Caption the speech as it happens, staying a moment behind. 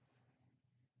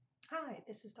Hi,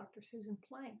 this is Dr. Susan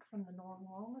Plank from the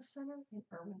Normal Wellness Center in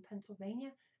Irwin, Pennsylvania.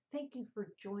 Thank you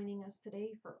for joining us today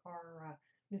for our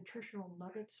Nutritional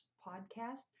Nuggets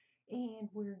podcast. And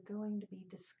we're going to be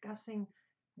discussing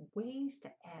ways to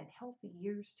add healthy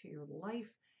years to your life.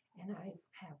 And I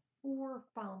have four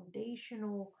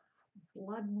foundational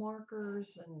blood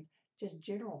markers and just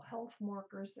general health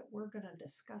markers that we're going to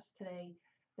discuss today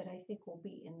that I think will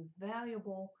be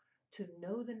invaluable to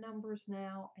know the numbers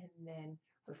now and then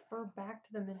refer back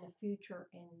to them in the future,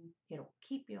 and it'll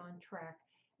keep you on track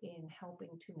in helping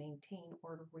to maintain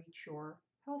or to reach your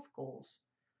health goals.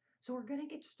 So we're going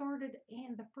to get started,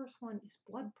 and the first one is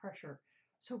blood pressure.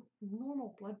 So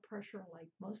normal blood pressure, like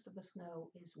most of us know,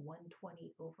 is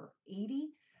 120 over 80.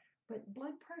 But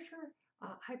blood pressure,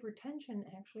 hypertension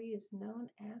actually is known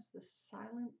as the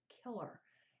silent killer.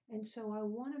 And so I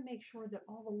want to make sure that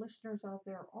all the listeners out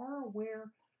there are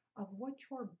aware of what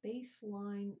your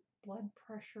baseline blood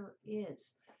pressure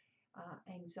is.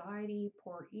 Anxiety,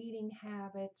 poor eating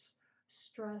habits,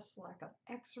 stress, lack of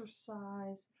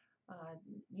exercise, uh,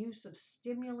 use of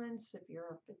stimulants if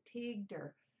you're fatigued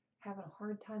or having a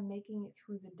hard time making it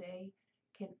through the day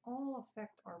can all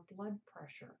affect our blood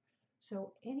pressure.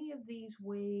 So any of these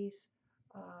ways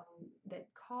that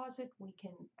cause it, we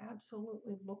can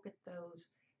absolutely look at those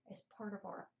as part of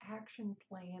our action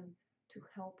plan to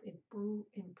help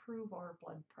improve our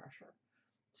blood pressure.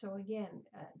 So again,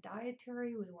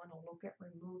 dietary, we want to look at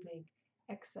removing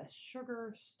excess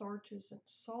sugar, starches, and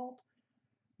salt.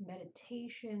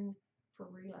 Meditation for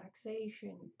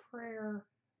relaxation, prayer,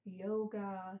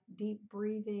 yoga, deep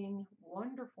breathing,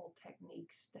 wonderful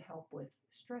techniques to help with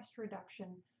stress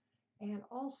reduction. And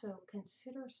also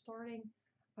consider starting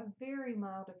a very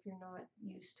mild, if you're not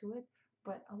used to it,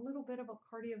 but a little bit of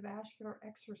a cardiovascular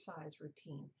exercise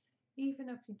routine. Even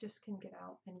if you just can get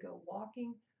out and go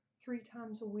walking 3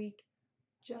 times a week,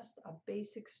 just a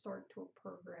basic start to a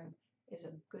program is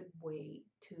a good way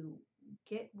to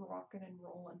get rocking and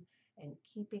rolling and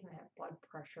keeping that blood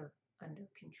pressure under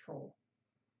control.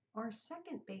 Our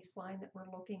second baseline that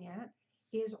we're looking at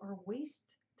is our waist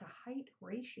to height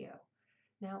ratio.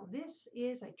 Now, this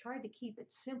is, I tried to keep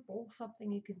it simple,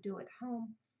 something you can do at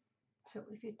home. So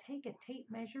if you take a tape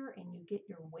measure and you get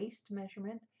your waist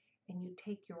measurement and you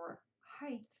take your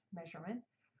height measurement,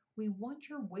 we want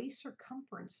your waist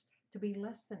circumference to be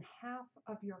less than half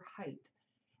of your height.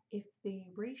 If the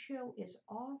ratio is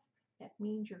off, that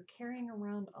means you're carrying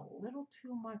around a little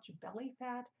too much belly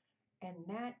fat, and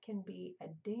that can be a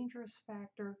dangerous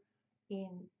factor in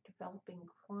developing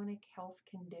chronic health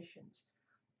conditions.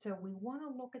 So we want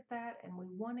to look at that, and we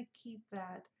want to keep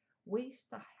that waist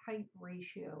to height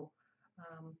ratio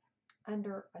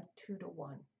under a 2 to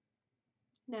 1.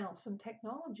 Now, some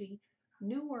technology,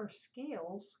 newer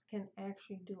scales can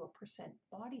actually do a percent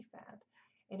body fat.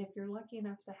 And if you're lucky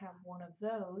enough to have one of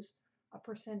those, a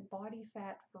percent body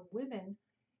fat for women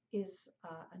is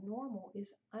a normal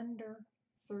is under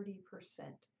 30%.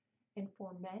 And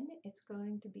for men, it's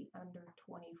going to be under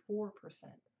 24%.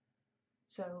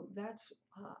 So that's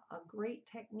a great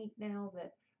technique now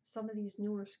that some of these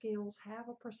newer scales have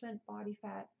a percent body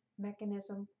fat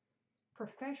mechanism.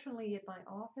 Professionally at my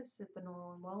office at the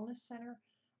Normal Wellness Center,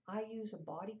 I use a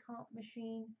body comp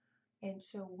machine. And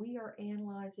so we are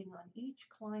analyzing on each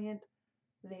client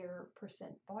their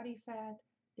percent body fat,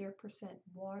 their percent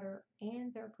water,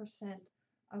 and their percent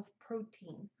of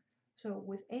protein. So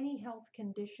with any health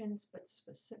conditions, but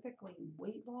specifically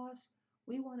weight loss,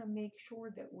 we want to make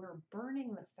sure that we're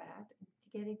burning the fat,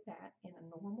 getting that in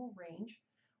a normal range,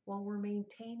 while we're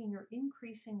maintaining or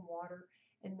increasing water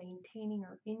and maintaining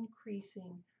or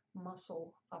increasing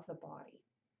muscle of the body.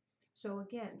 So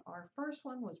again, our first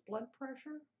one was blood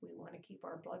pressure. We want to keep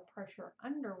our blood pressure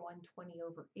under 120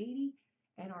 over 80.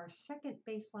 And our second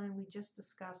baseline we just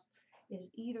discussed is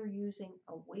either using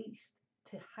a waist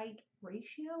to height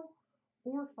ratio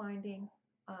or finding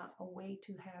a way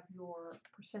to have your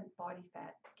percent body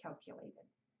fat calculated.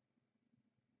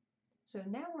 So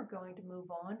now we're going to move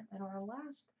on, and our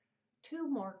last two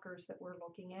markers that we're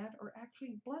looking at are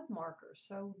actually blood markers.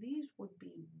 So these would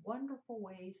be wonderful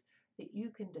ways that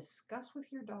you can discuss with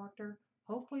your doctor.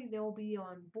 Hopefully they'll be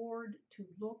on board to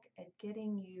look at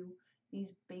getting you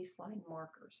these baseline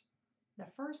markers. The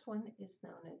first one is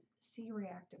known as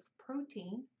C-reactive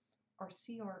protein, or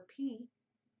CRP.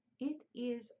 It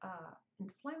is an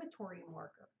inflammatory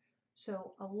marker.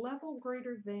 So a level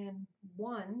greater than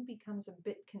 1 becomes a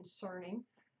bit concerning,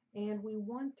 and we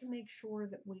want to make sure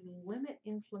that we limit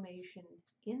inflammation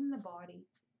in the body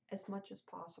as much as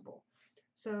possible.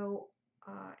 So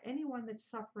anyone that's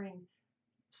suffering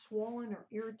swollen or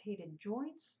irritated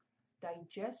joints,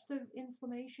 digestive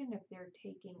inflammation if they're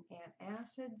taking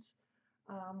antacids,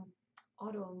 um,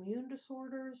 autoimmune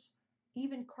disorders,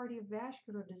 even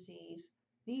cardiovascular disease.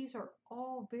 These are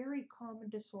all very common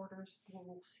disorders where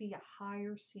we'll see a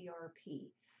higher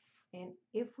CRP. And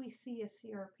if we see a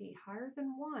CRP higher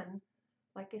than 1,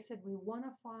 like I said, we want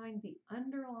to find the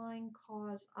underlying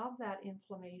cause of that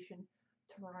inflammation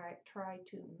to try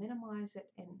to minimize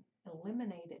it and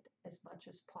eliminate it as much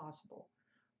as possible.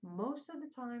 Most of the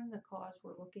time, the cause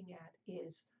we're looking at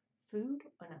is food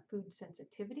and a food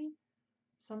sensitivity,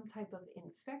 some type of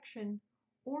infection,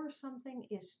 or something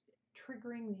is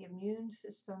triggering the immune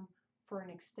system for an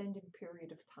extended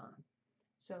period of time.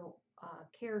 So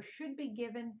care should be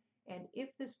given, and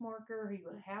if this marker, you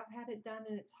have had it done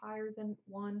and it's higher than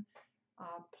 1,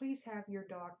 please have your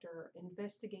doctor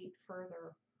investigate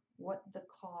further what the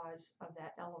cause of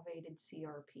that elevated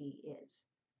CRP is.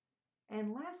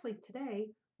 And lastly,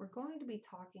 today, we're going to be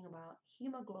talking about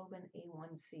hemoglobin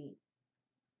A1C.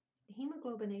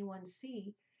 Hemoglobin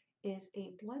A1C is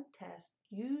a blood test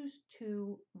used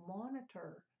to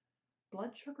monitor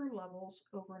blood sugar levels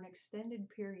over an extended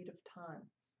period of time.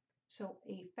 So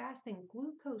a fasting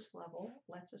glucose level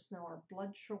lets us know our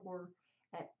blood sugar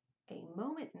at a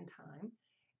moment in time,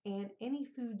 and any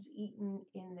foods eaten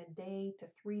in the day to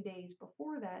 3 days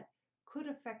before that could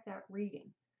affect that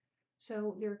reading.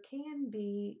 So there can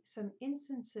be some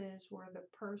instances where the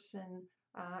person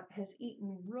has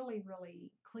eaten really,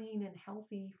 really clean and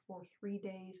healthy for 3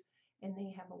 days, and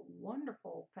they have a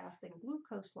wonderful fasting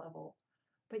glucose level,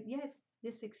 but yet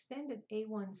this extended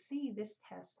A1C, this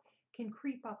test, can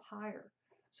creep up higher.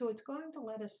 So it's going to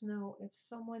let us know if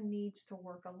someone needs to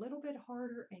work a little bit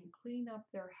harder and clean up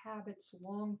their habits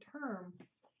long term,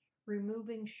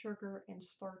 removing sugar and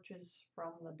starches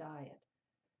from the diet.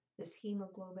 This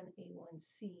hemoglobin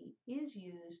A1C is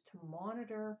used to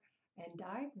monitor and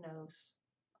diagnose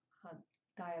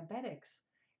diabetics,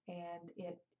 and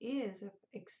it is, if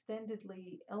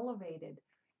extendedly elevated,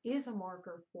 is a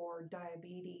marker for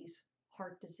diabetes,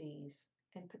 heart disease,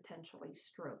 and potentially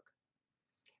stroke.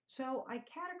 So I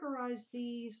categorize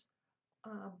these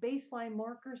baseline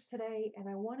markers today, and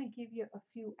I want to give you a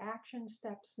few action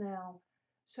steps now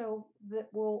so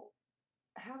that will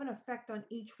have an effect on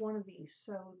each one of these.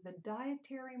 So the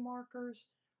dietary markers,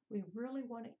 we really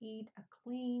want to eat a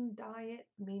clean diet,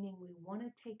 meaning we want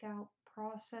to take out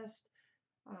processed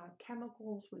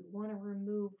chemicals. We want to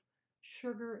remove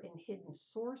sugar and hidden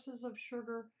sources of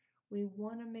sugar. We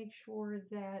want to make sure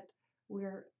that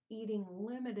we're eating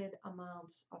limited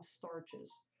amounts of starches.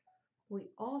 We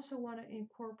also want to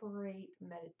incorporate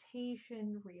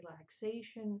meditation,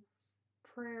 relaxation,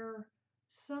 prayer,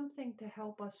 something to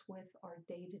help us with our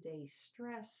day-to-day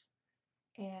stress.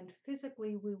 And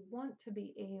physically, we want to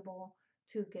be able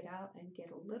to get out and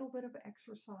get a little bit of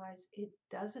exercise. It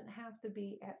doesn't have to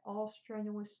be at all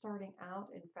strenuous starting out.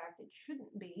 In fact, it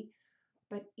shouldn't be.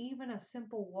 But even a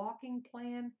simple walking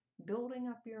plan, building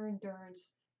up your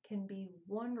endurance, can be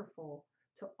wonderful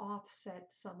to offset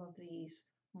some of these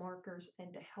markers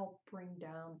and to help bring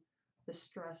down the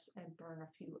stress and burn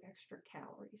a few extra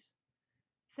calories.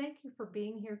 Thank you for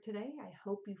being here today. I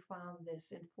hope you found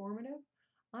this informative.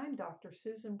 I'm Dr.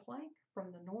 Susan Plank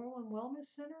from the Norwin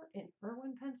Wellness Center in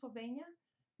Erwin, Pennsylvania.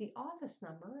 The office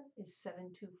number is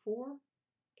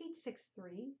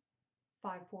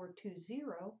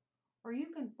 724-863-5420, or you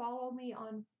can follow me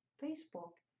on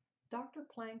Facebook, Dr.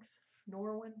 Plank's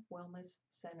Norwin Wellness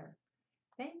Center.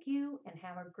 Thank you and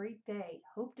have a great day.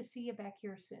 Hope to see you back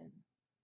here soon.